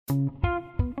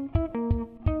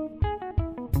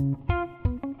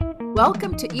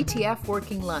Welcome to ETF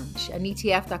Working Lunch, an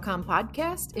ETF.com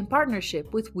podcast in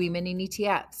partnership with Women in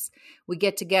ETFs. We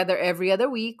get together every other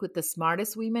week with the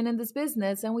smartest women in this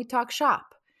business and we talk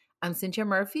shop. I'm Cynthia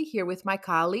Murphy here with my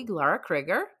colleague, Laura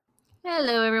Krieger.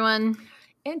 Hello, everyone.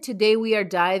 And today we are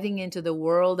diving into the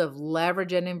world of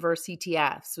leverage and inverse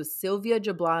ETFs with Sylvia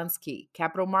Jablonski,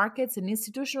 capital markets and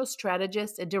institutional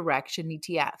strategist at Direxion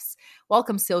ETFs.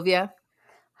 Welcome, Sylvia.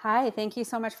 Hi, thank you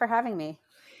so much for having me.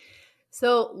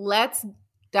 So let's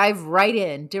dive right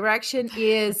in. Direxion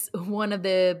is one of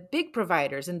the big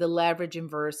providers in the leverage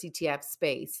inverse ETF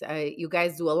space. You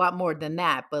guys do a lot more than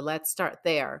that, but let's start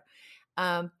there.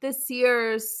 This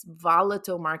year's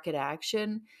volatile market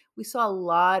action, we saw a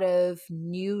lot of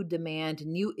new demand,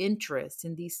 new interest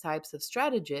in these types of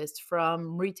strategists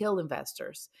from retail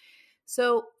investors.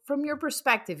 So from your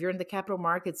perspective, you're in the capital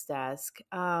markets desk.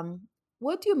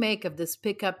 What do you make of this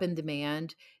pickup in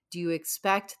demand? Do you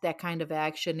expect that kind of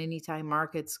action anytime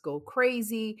markets go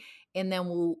crazy? And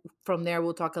then from there,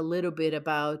 we'll talk a little bit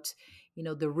about,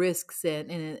 the risks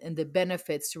and the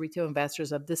benefits to retail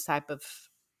investors of this type of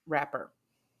wrapper.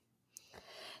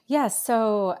 Yeah,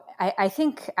 so I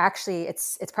think actually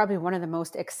it's probably one of the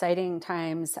most exciting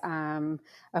times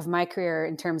of my career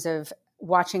in terms of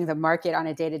watching the market on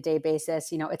a day-to-day basis.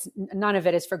 It's none of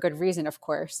it is for good reason, of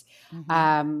course.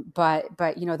 Mm-hmm. But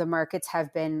the markets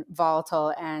have been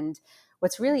volatile. And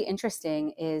what's really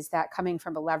interesting is that coming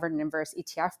from a levered and inverse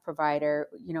ETF provider,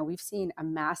 we've seen a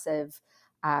massive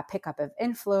pickup of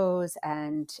inflows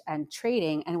and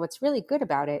trading. And what's really good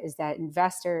about it is that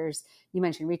investors, you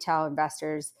mentioned retail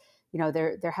investors,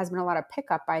 there has been a lot of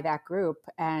pickup by that group.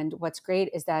 And what's great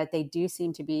is that they do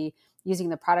seem to be using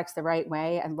the products the right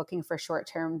way and looking for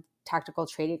short-term tactical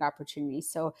trading opportunities.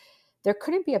 So there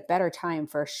couldn't be a better time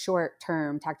for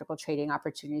short-term tactical trading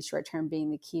opportunities, short-term being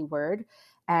the key word.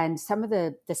 And some of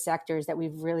the sectors that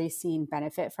we've really seen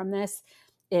benefit from this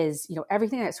is,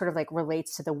 everything that sort of like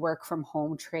relates to the work from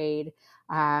home trade.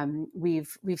 We've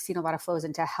seen a lot of flows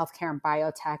into healthcare and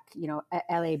biotech.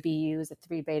 LABU is a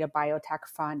 3 beta biotech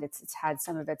fund. It's had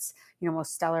some of its,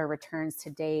 most stellar returns to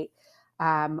date.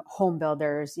 Home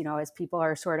builders, as people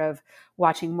are sort of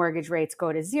watching mortgage rates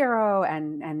go to zero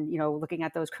and looking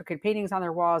at those crooked paintings on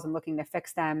their walls and looking to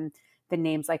fix them. The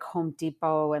names like Home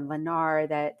Depot and Lennar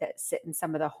that sit in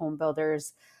some of the home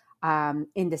builders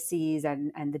indices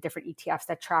and the different ETFs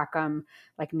that track them,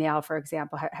 like Nail, for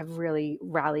example, have really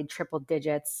rallied triple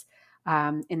digits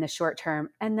in the short term.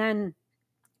 And then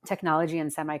technology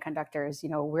and semiconductors,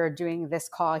 we're doing this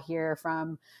call here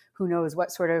from who knows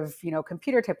what sort of,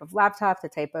 computer type of laptop, the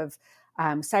type of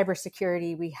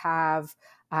cybersecurity we have,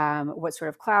 what sort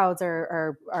of clouds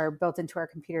are built into our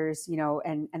computers,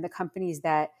 and the companies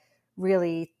that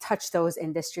really touch those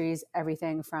industries,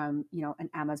 everything from, an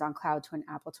Amazon cloud to an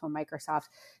Apple to a Microsoft.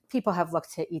 People have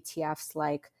looked to ETFs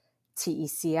like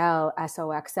TECL,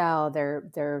 SOXL,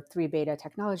 they're 3 beta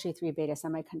technology, 3 beta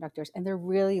semiconductors, and they're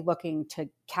really looking to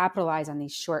capitalize on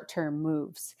these short-term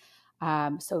moves.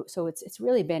 So it's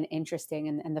really been interesting,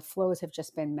 and the flows have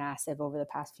just been massive over the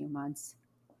past few months.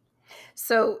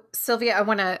 So, Sylvia, I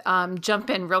want to jump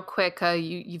in real quick.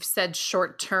 You've said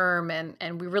short term,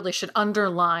 and we really should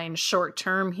underline short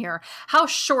term here. How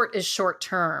short is short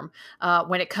term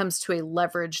when it comes to a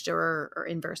leveraged or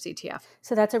inverse ETF?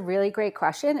 So that's a really great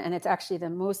question, and it's actually the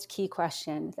most key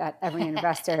question that every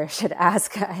investor should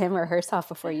ask him or herself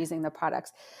before using the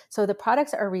products. So the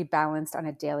products are rebalanced on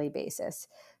a daily basis.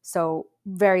 So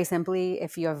very simply,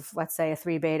 if you have, let's say, a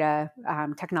 3 beta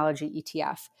technology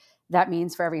ETF, that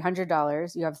means for every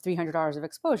 $100, you have $300 of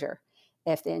exposure.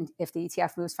 If the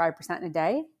ETF moves 5% in a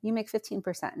day, you make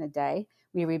 15% in a day.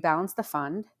 We rebalance the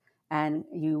fund, and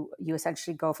you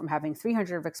essentially go from having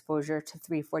 300 of exposure to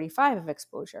 345 of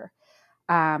exposure.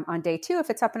 On day 2, if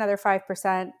it's up another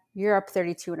 5%, you're up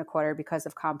 32 and a quarter because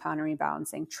of compound and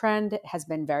rebalancing. Trend has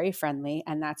been very friendly,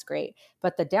 and that's great.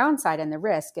 But the downside and the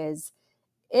risk is,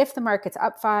 if the market's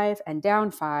up 5 and down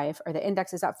 5, or the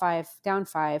index is up 5, down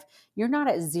 5, you're not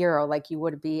at zero like you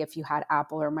would be if you had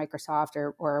Apple or Microsoft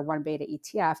or a 1 beta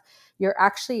ETF. You're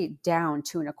actually down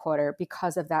 2 and a quarter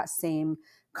because of that same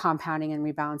compounding and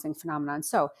rebalancing phenomenon.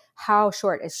 So how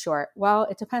short is short? Well,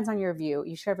 it depends on your view.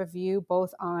 You should have a view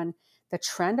both on the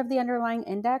trend of the underlying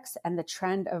index and the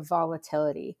trend of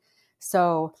volatility.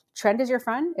 So trend is your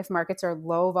friend. If markets are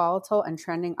low volatile and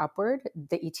trending upward,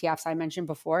 the ETFs I mentioned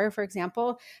before, for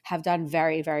example, have done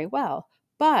very, very well.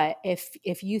 But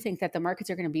if you think that the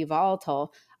markets are going to be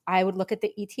volatile, I would look at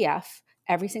the ETF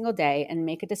every single day and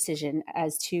make a decision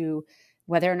as to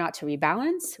whether or not to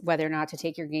rebalance, whether or not to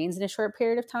take your gains in a short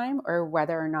period of time, or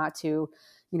whether or not to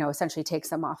essentially takes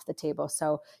them off the table.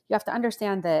 So you have to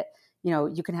understand that,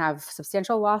 you can have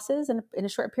substantial losses in a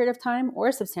short period of time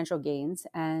or substantial gains.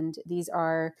 And these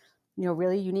are,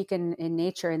 really unique in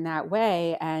nature in that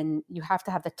way. And you have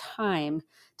to have the time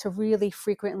to really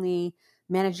frequently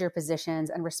manage your positions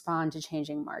and respond to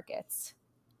changing markets.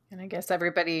 And I guess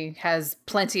everybody has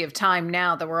plenty of time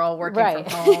now that we're all working right.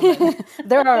 from home.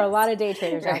 There are a lot of day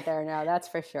traders out there now. That's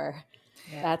for sure.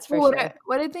 Yeah. That's for sure.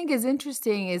 What I think is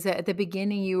interesting is that at the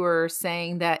beginning you were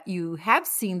saying that you have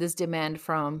seen this demand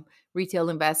from retail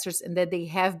investors and that they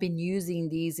have been using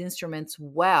these instruments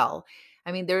well.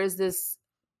 I mean, there is this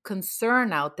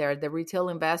concern out there that retail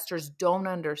investors don't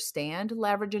understand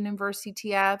leverage and inverse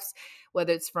ETFs,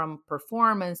 whether it's from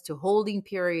performance to holding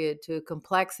period to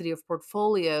complexity of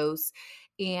portfolios.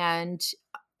 And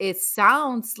it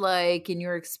sounds like in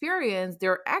your experience,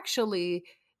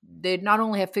 they not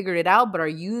only have figured it out, but are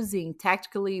using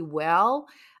tactically well.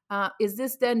 Is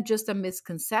this then just a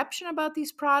misconception about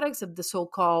these products of the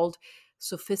so-called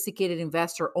sophisticated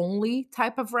investor only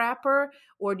type of wrapper?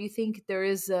 Or do you think there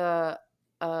is a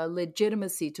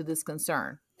legitimacy to this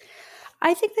concern?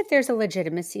 I think that there's a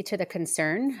legitimacy to the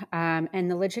concern.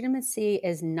 And the legitimacy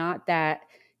is not that,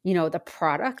 the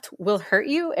product will hurt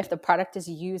you if the product is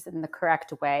used in the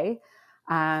correct way.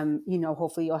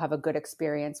 Hopefully you'll have a good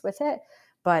experience with it.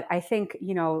 But I think,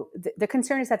 the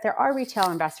concern is that there are retail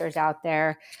investors out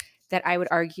there that I would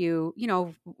argue,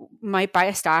 might buy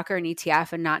a stock or an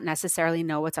ETF and not necessarily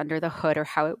know what's under the hood or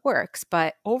how it works.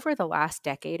 But over the last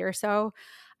decade or so,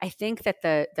 I think that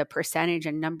the percentage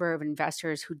and number of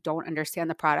investors who don't understand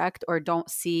the product or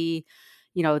don't see,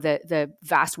 the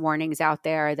vast warnings out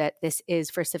there that this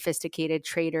is for sophisticated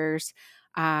traders,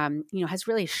 has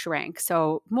really shrank.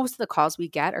 So most of the calls we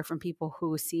get are from people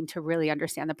who seem to really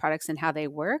understand the products and how they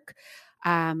work.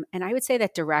 And I would say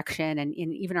that Direxion and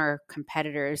even our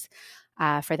competitors,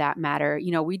 for that matter,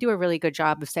 we do a really good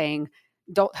job of saying,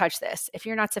 don't touch this. If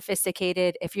you're not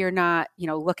sophisticated, if you're not,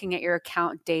 looking at your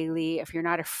account daily, if you're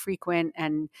not a frequent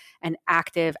and an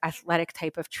active athletic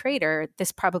type of trader,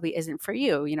 this probably isn't for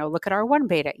you. Look at our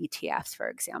 1-beta ETFs, for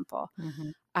example.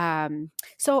 Mm-hmm.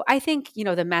 So I think,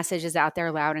 the message is out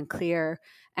there loud and clear.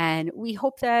 And we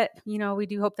hope that, we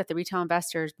do hope that the retail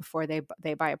investors, before they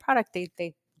buy a product,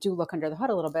 they do look under the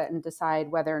hood a little bit and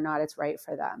decide whether or not it's right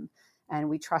for them. And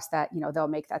we trust that, they'll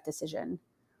make that decision.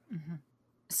 Mm-hmm.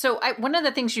 So one of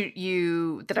the things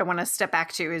you that I want to step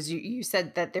back to is you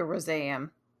said that there was a,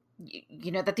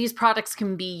 that these products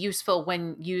can be useful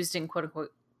when used in quote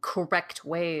unquote correct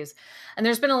ways. And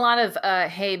there's been a lot of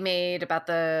hay made about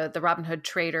the Robinhood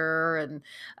trader and,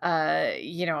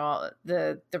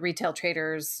 the retail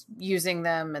traders using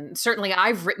them. And certainly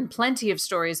I've written plenty of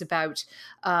stories about,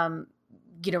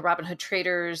 Robinhood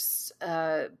traders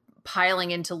piling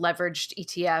into leveraged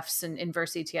ETFs and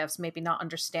inverse ETFs, maybe not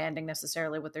understanding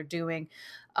necessarily what they're doing.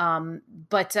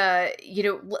 But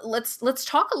let's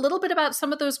talk a little bit about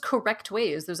some of those correct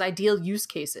ways, those ideal use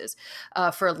cases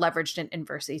for leveraged and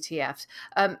inverse ETFs.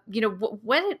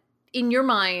 When in your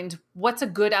mind, what's a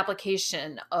good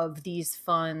application of these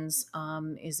funds?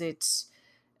 Is it,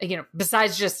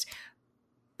 besides just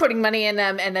putting money in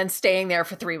them and then staying there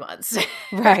for 3 months?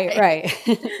 Right.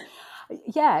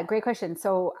 Yeah, great question.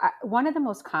 So one of the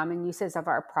most common uses of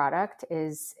our product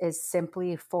is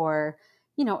simply for,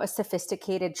 a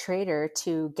sophisticated trader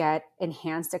to get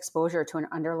enhanced exposure to an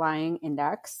underlying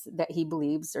index that he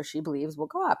believes or she believes will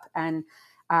go up. And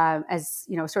as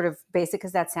sort of basic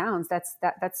as that sounds, that's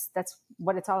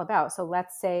what it's all about. So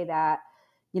let's say that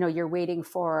you're waiting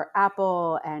for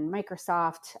Apple and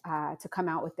Microsoft to come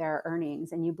out with their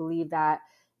earnings, and you believe that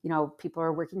people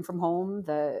are working from home.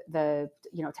 The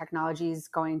technology is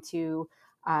going to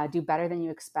do better than you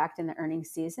expect in the earnings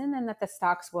season, and that the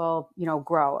stocks will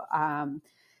grow.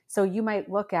 So you might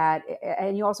look at,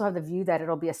 and you also have the view that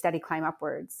it'll be a steady climb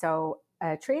upwards. So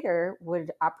a trader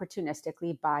would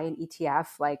opportunistically buy an ETF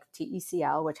like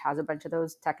TECL, which has a bunch of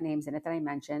those tech names in it that I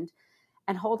mentioned,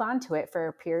 and hold on to it for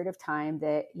a period of time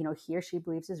that he or she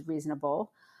believes is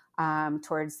reasonable.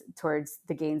 Towards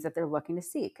the gains that they're looking to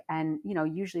seek. And,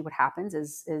 usually what happens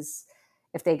is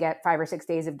if they get 5 or 6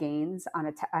 days of gains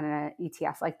on an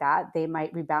ETF like that, they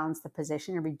might rebalance the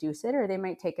position and reduce it, or they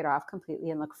might take it off completely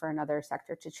and look for another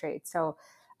sector to trade. So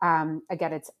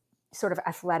again, it's sort of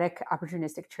athletic,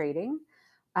 opportunistic trading.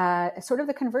 Sort of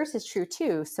the converse is true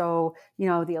too. So,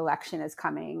 the election is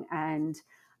coming, and,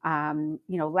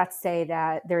 let's say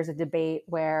that there's a debate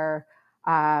where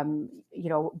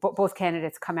both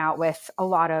candidates come out with a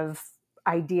lot of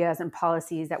ideas and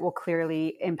policies that will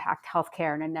clearly impact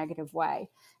healthcare in a negative way.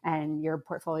 And your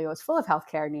portfolio is full of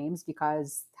healthcare names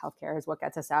because healthcare is what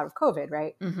gets us out of COVID,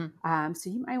 right? Mm-hmm. So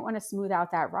you might want to smooth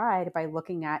out that ride by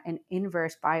looking at an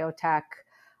inverse biotech,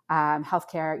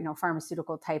 healthcare,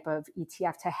 pharmaceutical type of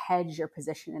ETF to hedge your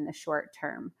position in the short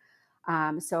term.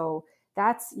 So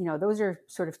that's, those are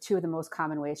sort of two of the most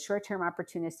common ways: short-term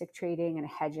opportunistic trading and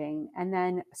hedging. And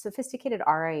then sophisticated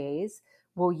RIAs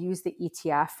will use the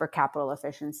ETF for capital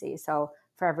efficiency. So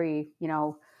for every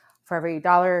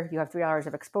dollar, you have $3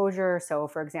 of exposure. So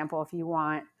for example, if you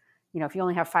want, if you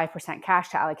only have 5% cash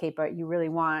to allocate, but you really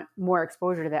want more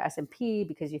exposure to the S&P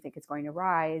because you think it's going to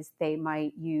rise, they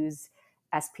might use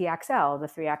SPXL, the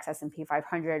 3X S&P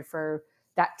 500, for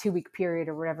that 2-week period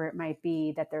or whatever it might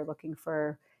be that they're looking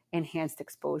for enhanced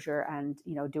exposure, and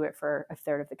do it for a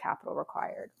third of the capital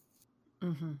required.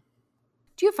 Mm-hmm.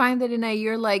 Do you find that in a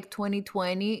year like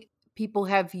 2020, people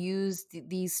have used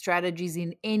these strategies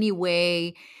in any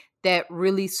way that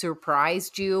really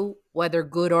surprised you, whether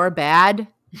good or bad?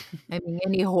 I mean,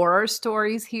 any horror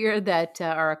stories here that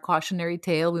are a cautionary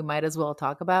tale we might as well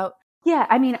talk about? Yeah,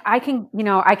 I mean,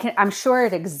 I'm sure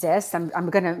it exists. I'm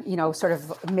going to, sort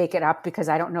of make it up because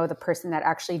I don't know the person that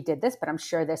actually did this, but I'm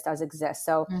sure this does exist.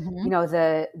 So, Mm-hmm.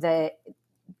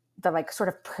 The like sort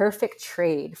of perfect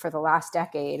trade for the last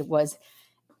decade was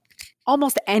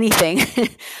almost anything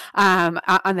on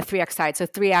the 3X side. So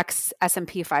 3X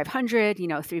S&P 500,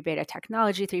 3 beta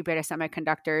technology, 3 beta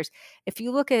semiconductors. If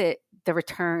you look at the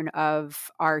return of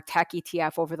our tech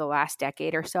ETF over the last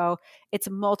decade or so, it's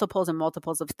multiples and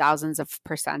multiples of thousands of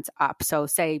percent up. So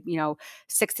say,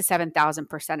 6,000 to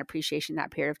 7,000% appreciation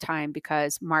that period of time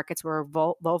because markets were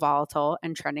low volatile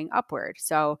and trending upward.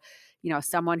 So,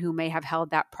 someone who may have held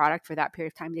that product for that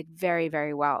period of time did very,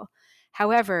 very well.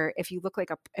 However, if you look at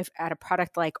a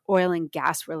product like oil and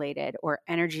gas related or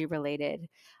energy related,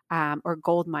 or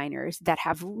gold miners that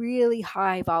have really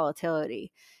high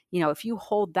volatility, if you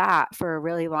hold that for a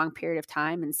really long period of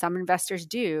time, and some investors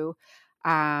do,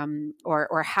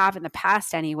 or have in the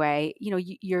past anyway,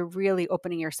 you're really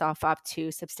opening yourself up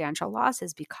to substantial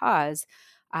losses because,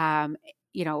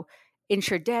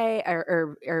 intraday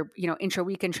or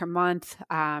intra-week, intra-month,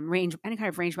 range, any kind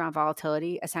of range bound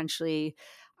volatility essentially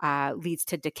leads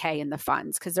to decay in the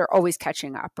funds because they're always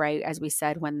catching up, right? As we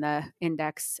said, when the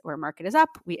index or market is up,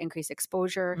 we increase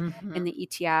exposure in the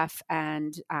ETF.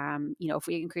 And, if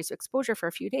we increase exposure for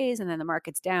a few days and then the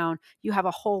market's down, you have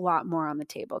a whole lot more on the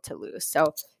table to lose.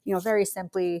 So, very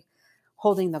simply,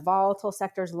 holding the volatile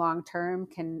sectors long-term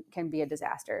can be a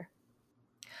disaster.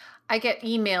 I get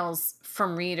emails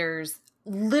from readers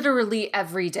literally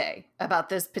every day about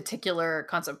this particular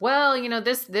concept. Well,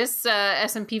 this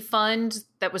S&P fund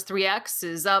that was 3X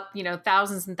is up,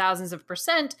 thousands and thousands of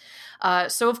percent.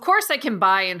 So of course I can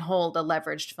buy and hold a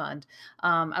leveraged fund.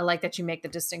 I like that you make the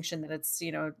distinction that it's,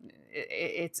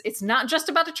 it's not just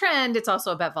about a trend. It's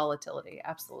also about volatility.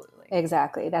 Absolutely.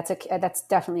 Exactly. That's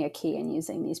definitely a key in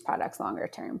using these products longer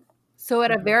term. So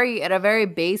at a very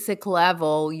basic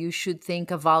level, you should think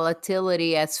of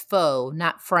volatility as foe,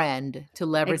 not friend, to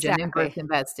leverage and inverse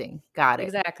investing. Got it.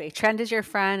 Exactly. Trend is your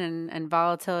friend, and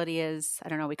volatility is, I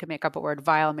don't know, we could make up a word,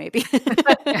 vile maybe.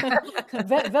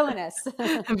 Villainous.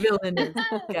 Villainous.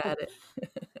 Got it.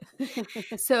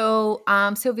 So,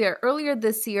 Sylvia, earlier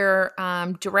this year,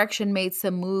 Direxion made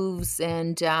some moves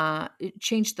and it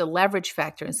changed the leverage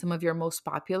factor in some of your most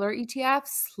popular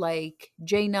ETFs like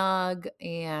JNUG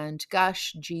and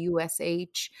GUSH.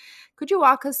 Could you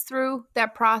walk us through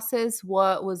that process?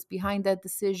 What was behind that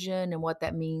decision and what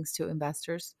that means to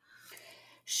investors?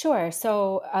 Sure.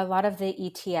 So a lot of the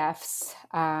ETFs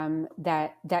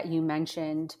that you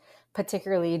mentioned,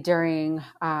 particularly during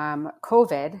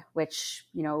COVID, which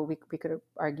we could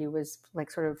argue was like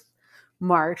sort of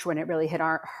March when it really hit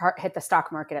the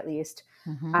stock market at least.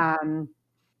 Mm-hmm.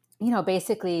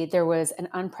 Basically there was an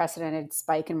unprecedented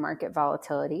spike in market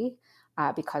volatility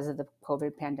because of the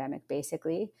COVID pandemic,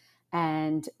 basically.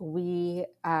 And we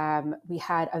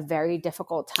had a very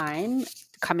difficult time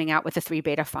coming out with a 3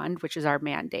 beta fund, which is our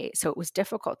mandate. So it was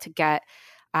difficult to get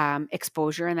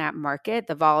exposure in that market.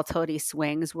 The volatility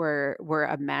swings were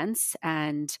immense,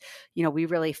 and we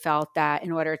really felt that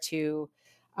in order to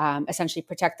essentially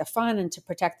protect the fund and to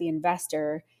protect the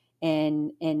investor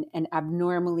in an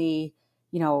abnormally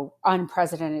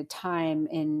unprecedented time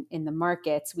in the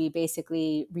markets, we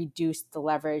basically reduced the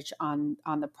leverage on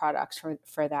the products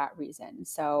for that reason.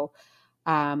 So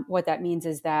what that means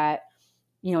is that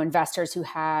investors who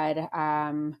had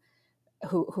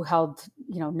who held,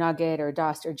 Nugget or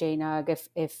Dust or JNUG,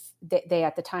 if they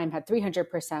at the time had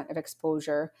 300% of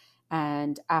exposure,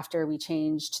 and after we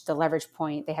changed the leverage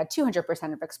point, they had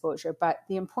 200% of exposure. But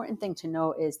the important thing to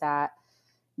note is that,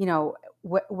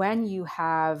 when you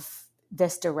have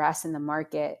this duress in the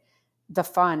market, the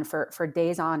fund for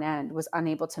days on end was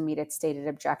unable to meet its stated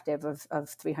objective of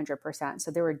 300%.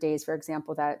 So there were days, for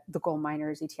example, that the gold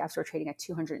miners ETFs were trading at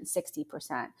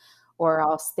 260%, or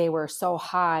else they were so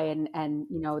high and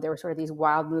there were sort of these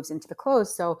wild moves into the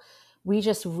close. So we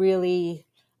just really,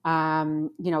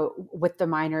 with the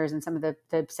miners and some of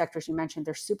the sectors you mentioned,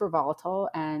 they're super volatile,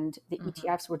 and the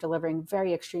ETFs were delivering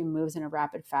very extreme moves in a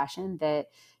rapid fashion that,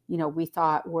 we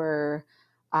thought were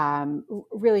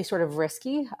really sort of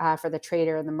risky for the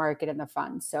trader and the market and the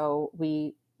fund. So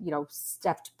we,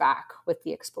 stepped back with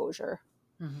the exposure.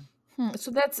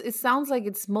 So it sounds like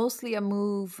it's mostly a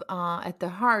move at the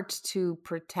heart to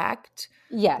protect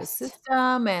the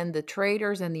system and the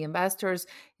traders and the investors,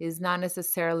 is not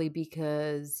necessarily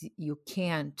because you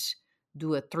can't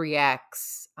do a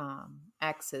 3x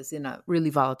axis in a really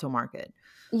volatile market.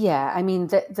 Yeah, I mean,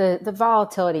 the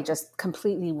volatility just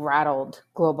completely rattled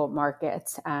global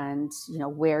markets, and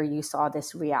where you saw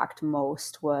this react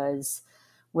most was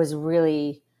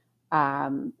really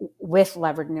with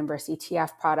levered and inverse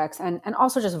ETF products, and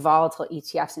also just volatile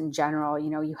ETFs in general.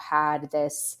 You had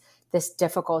this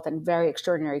difficult and very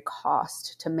extraordinary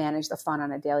cost to manage the fund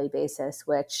on a daily basis,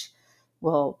 which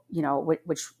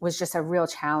was just a real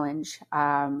challenge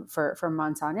for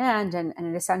months on end, and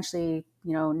it essentially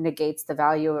negates the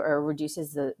value or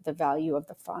reduces the value of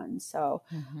the fund. So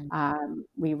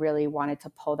we really wanted to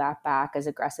pull that back as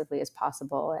aggressively as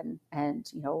possible,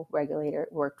 and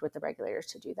worked with the regulators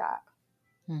to do that.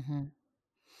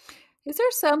 Is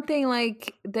there something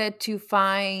like that you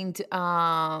find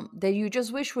that you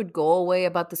just wish would go away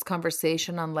about this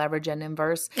conversation on leverage and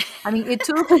inverse? I mean, it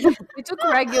took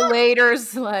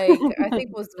regulators, like, I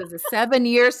think was it 7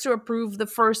 years to approve the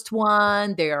first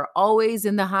one. They are always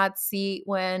in the hot seat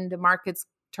when the markets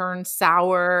turn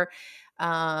sour,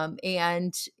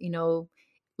 and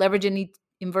leverage and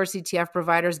inverse ETF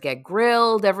providers get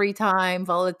grilled every time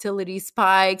volatility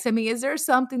spikes. I mean, is there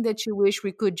something that you wish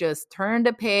we could just turn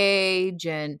the page,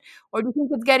 or do you think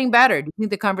it's getting better? Do you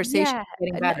think the conversation is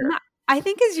getting better? I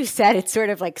think, as you said, it's sort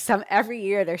of like every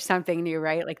year there's something new,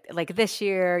 right? Like this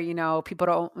year, people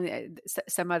don't.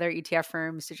 Some other ETF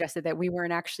firms suggested that we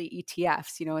weren't actually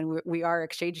ETFs, and we are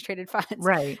exchange traded funds,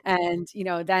 right? And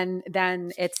then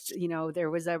it's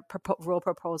there was a rule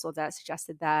proposal that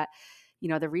suggested that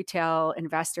the retail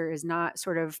investor is not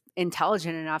sort of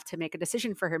intelligent enough to make a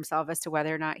decision for himself as to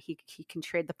whether or not he can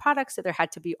trade the product. So there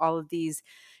had to be all of these,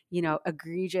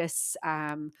 egregious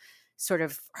sort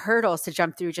of hurdles to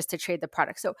jump through just to trade the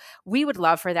product. So we would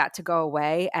love for that to go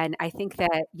away. And I think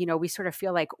that, we sort of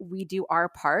feel like we do our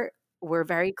part. We're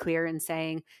very clear in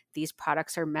saying these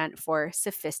products are meant for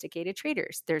sophisticated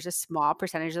traders. There's a small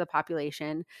percentage of the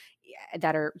population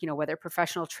that are, whether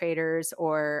professional traders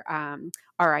or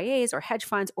RIAs or hedge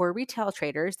funds or retail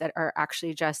traders that are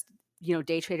actually just,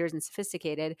 day traders and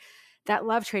sophisticated, that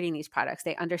love trading these products.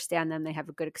 They understand them. They have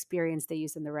a good experience. They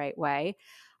use them the right way.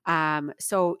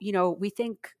 So, we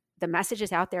think the message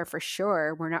is out there for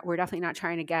sure. We're definitely not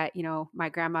trying to get, my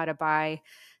grandma to buy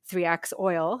 3X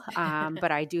oil.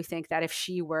 But I do think that if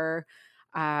she were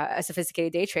a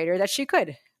sophisticated day trader, that she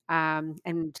could. And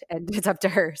it's up to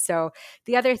her. So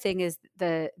the other thing is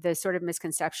the sort of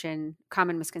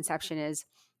common misconception is,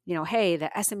 hey,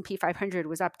 the S&P 500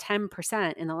 was up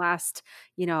 10% in the last,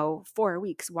 4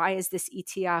 weeks. Why is this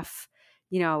ETF,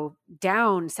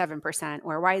 down 7%,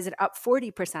 or why is it up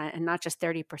 40% and not just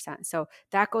 30%? So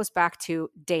that goes back to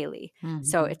daily.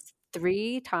 So it's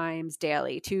 3 times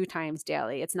daily, 2 times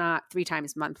daily. It's not 3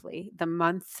 times monthly. The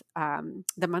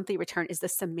monthly return is the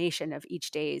summation of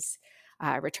each day's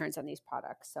returns on these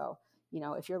products. So,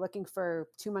 if you're looking for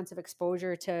 2 months of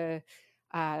exposure to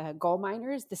gold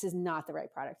miners, this is not the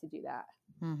right product to do that.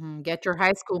 Get your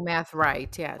high school math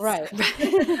right. Yes. Right.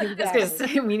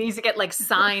 Exactly. We need to get like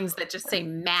signs that just say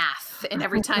math. And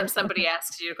every time somebody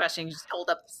asks you a question, you just hold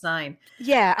up the sign.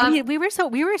 Yeah. I mean, we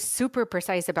were super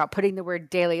precise about putting the word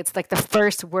daily. It's like the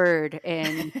first word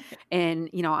in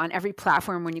on every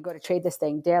platform when you go to trade this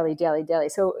thing, daily, daily, daily.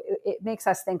 So it makes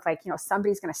us think like,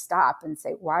 somebody's going to stop and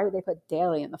say, why would they put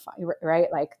daily in the file?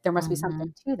 Right. Like there must be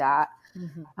something to that.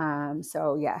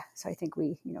 So I think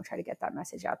we, try to get that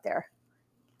message out there.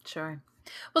 Sure.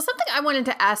 Well, something I wanted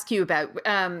to ask you about,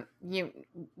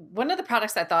 one of the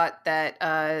products I thought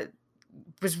that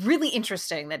was really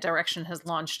interesting that Direxion has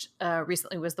launched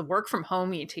recently was the work from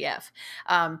home ETF.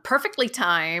 Perfectly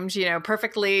timed,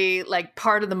 perfectly like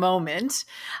part of the moment.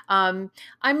 I'm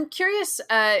curious,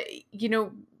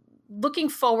 looking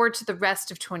forward to the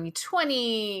rest of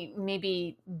 2020,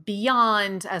 maybe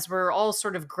beyond, as we're all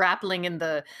sort of grappling in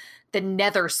the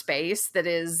nether space that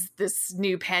is this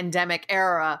new pandemic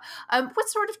era. What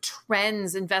sort of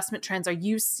investment trends are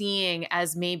you seeing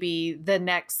as maybe the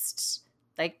next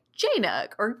like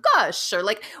JNUG or Gush or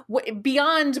like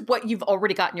beyond what you've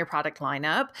already got in your product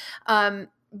lineup?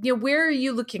 Where are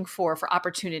you looking for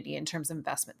opportunity in terms of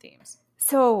investment themes?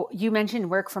 So you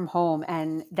mentioned work from home,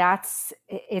 and it's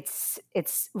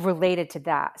related to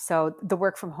that. So the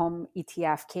work from home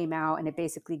ETF came out, and it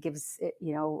basically gives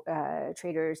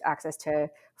traders access to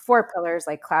 4 pillars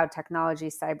like cloud technology,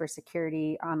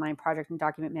 cybersecurity, online project and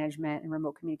document management, and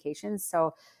remote communications.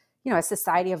 So as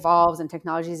society evolves and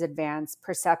technologies advance,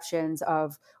 perceptions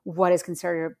of what is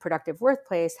considered a productive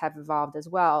workplace have evolved as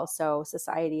well. So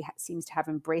society seems to have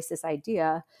embraced this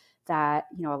idea that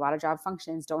a lot of job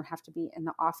functions don't have to be in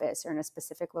the office or in a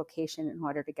specific location in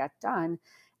order to get done.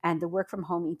 And the work from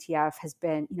home ETF has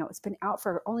been, it's been out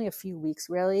for only a few weeks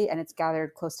really, and it's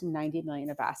gathered close to 90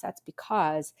 million of assets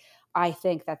because I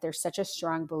think that there's such a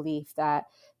strong belief that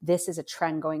this is a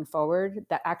trend going forward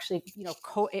that actually,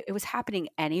 it was happening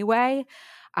anyway.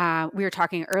 We were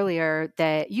talking earlier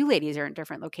that you ladies are in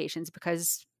different locations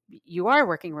because you are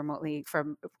working remotely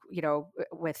from,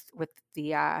 with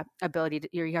the ability to,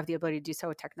 you have the ability to do so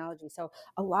with technology. So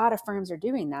a lot of firms are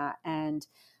doing that. And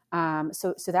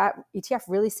so that ETF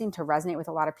really seemed to resonate with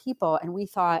a lot of people. And we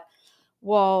thought,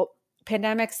 well,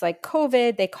 pandemics like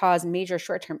COVID, they cause major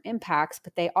short-term impacts,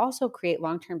 but they also create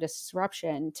long-term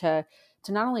disruption to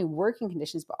not only working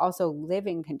conditions, but also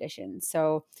living conditions.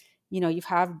 So you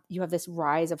have this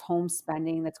rise of home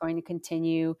spending that's going to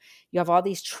continue. You have all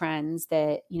these trends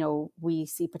that, we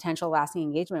see potential lasting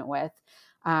engagement with.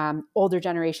 Older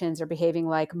generations are behaving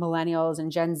like millennials and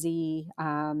Gen Z.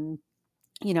 I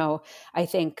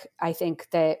think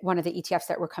that one of the ETFs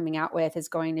that we're coming out with is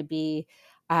going to be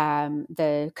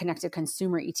the connected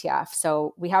consumer ETF.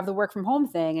 So we have the work from home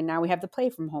thing, and now we have the play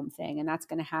from home thing, and that's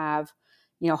going to have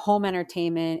home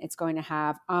entertainment. It's going to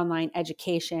have online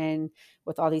education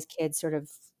with all these kids sort of,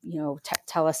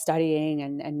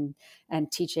 telestudying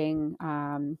and teaching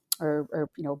or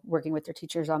working with their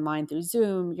teachers online through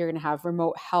Zoom. You're going to have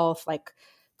remote health, like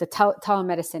the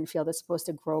telemedicine field is supposed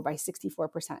to grow by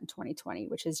 64% in 2020,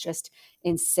 which is just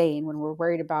insane when we're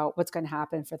worried about what's going to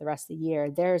happen for the rest of the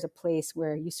year. There's a place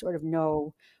where you sort of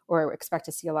know or expect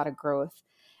to see a lot of growth.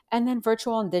 And then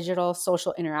virtual and digital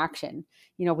social interaction.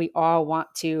 We all want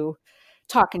to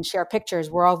talk and share pictures.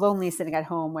 We're all lonely sitting at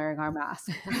home wearing our masks.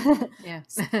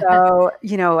 Yes. So,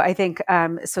 I think,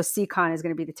 so CCON is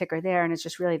going to be the ticker there. And it's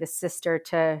just really the sister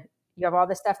to, you have all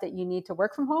the stuff that you need to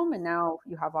work from home. And now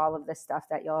you have all of this stuff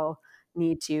that you'll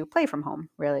need to play from home,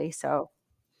 really. So.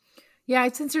 Yeah,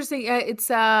 it's interesting. It's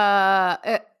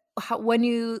when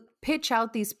you pitch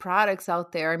out these products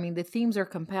out there, I mean, the themes are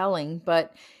compelling,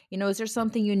 but is there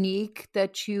something unique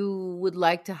that you would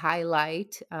like to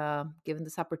highlight, given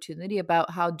this opportunity,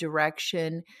 about how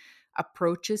Direxion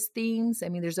approaches themes? I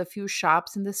mean, there's a few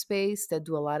shops in the space that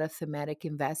do a lot of thematic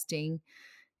investing,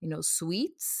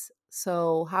 suites.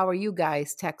 So how are you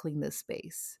guys tackling this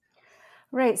space?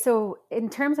 Right. So in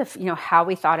terms of, how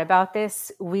we thought about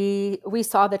this, we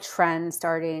saw the trend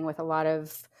starting with a lot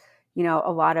of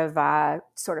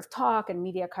sort of talk and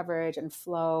media coverage and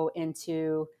flow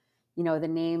into, the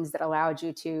names that allowed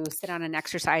you to sit on an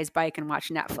exercise bike and watch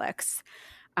Netflix.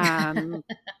 And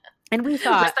we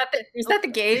thought, was that the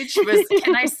gauge?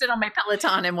 Can I sit on my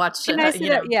Peloton and watch? Can I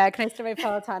sit on my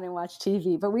Peloton and watch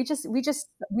TV? But we just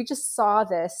saw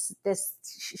this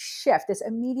shift, this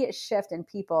immediate shift in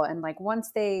people, and like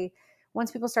once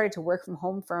people started to work from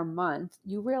home for a month,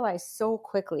 you realize so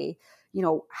quickly,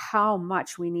 how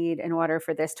much we need in order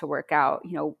for this to work out.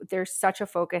 There's such a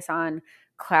focus on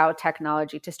cloud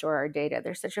technology to store our data.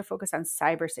 There's such a focus on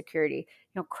cybersecurity.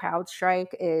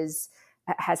 CrowdStrike has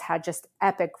had just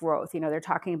epic growth. They're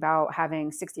talking about having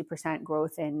 60%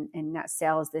 growth in net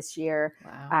sales this year.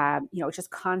 Wow. Just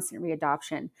constant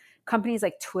readoption. Companies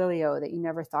like Twilio that you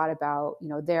never thought about,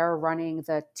 they're running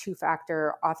the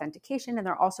 2-factor authentication, and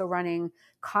they're also running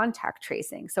contact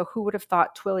tracing. So who would have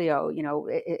thought Twilio,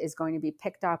 is going to be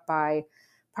picked up by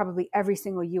probably every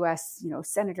single US,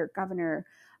 senator, governor,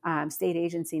 state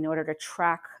agency in order to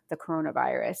track the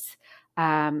coronavirus.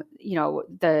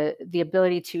 The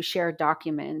ability to share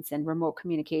documents and remote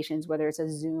communications, whether it's a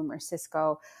Zoom or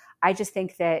Cisco. I just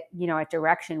think that, at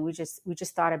Direxion, we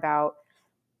just thought about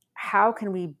how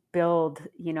can we build,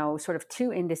 sort of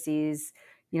two indices,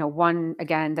 one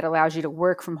again that allows you to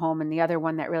work from home, and the other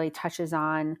one that really touches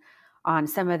on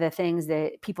some of the things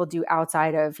that people do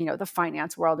outside of, the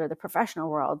finance world or the professional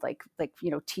world, like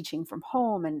teaching from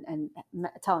home and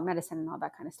telemedicine and all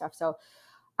that kind of stuff. So,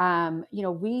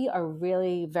 we are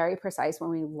really very precise when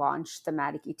we launch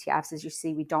thematic ETFs. As you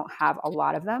see, we don't have a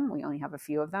lot of them. We only have a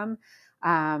few of them.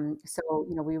 So,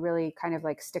 we really kind of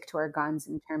like stick to our guns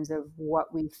in terms of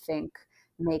what we think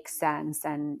makes sense,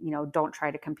 and, don't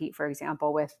try to compete, for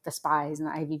example, with the SPYs and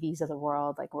the IVVs of the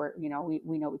world. Like we know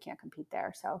we can't compete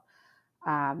there. So,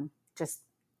 just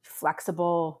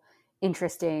flexible,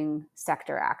 interesting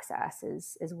sector access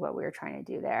is what we're trying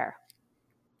to do there.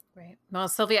 Right. Well,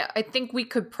 Sylvia, I think we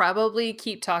could probably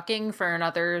keep talking for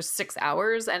another 6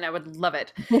 hours, and I would love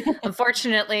it.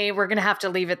 Unfortunately, we're going to have to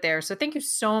leave it there. So thank you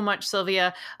so much,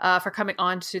 Sylvia, for coming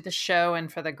on to the show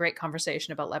and for the great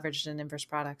conversation about leveraged and inverse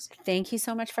products. Thank you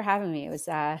so much for having me. It was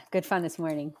good fun this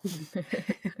morning.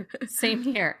 Same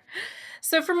here.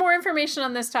 So for more information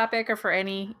on this topic or for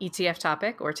any ETF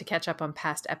topic, or to catch up on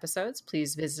past episodes,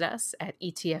 please visit us at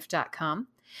ETF.com.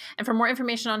 And for more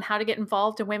information on how to get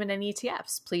involved in women in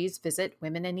ETFs, please visit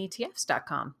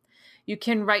womenandetfs.com. You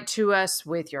can write to us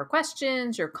with your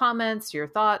questions, your comments, your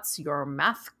thoughts, your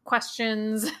math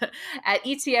questions at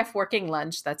ETF Working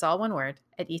Lunch. That's all one word,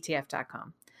 at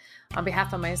ETF.com. On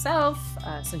behalf of myself,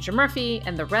 Cynthia Murphy,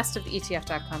 and the rest of the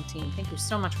ETF.com team, thank you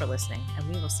so much for listening,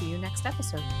 and we will see you next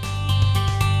episode.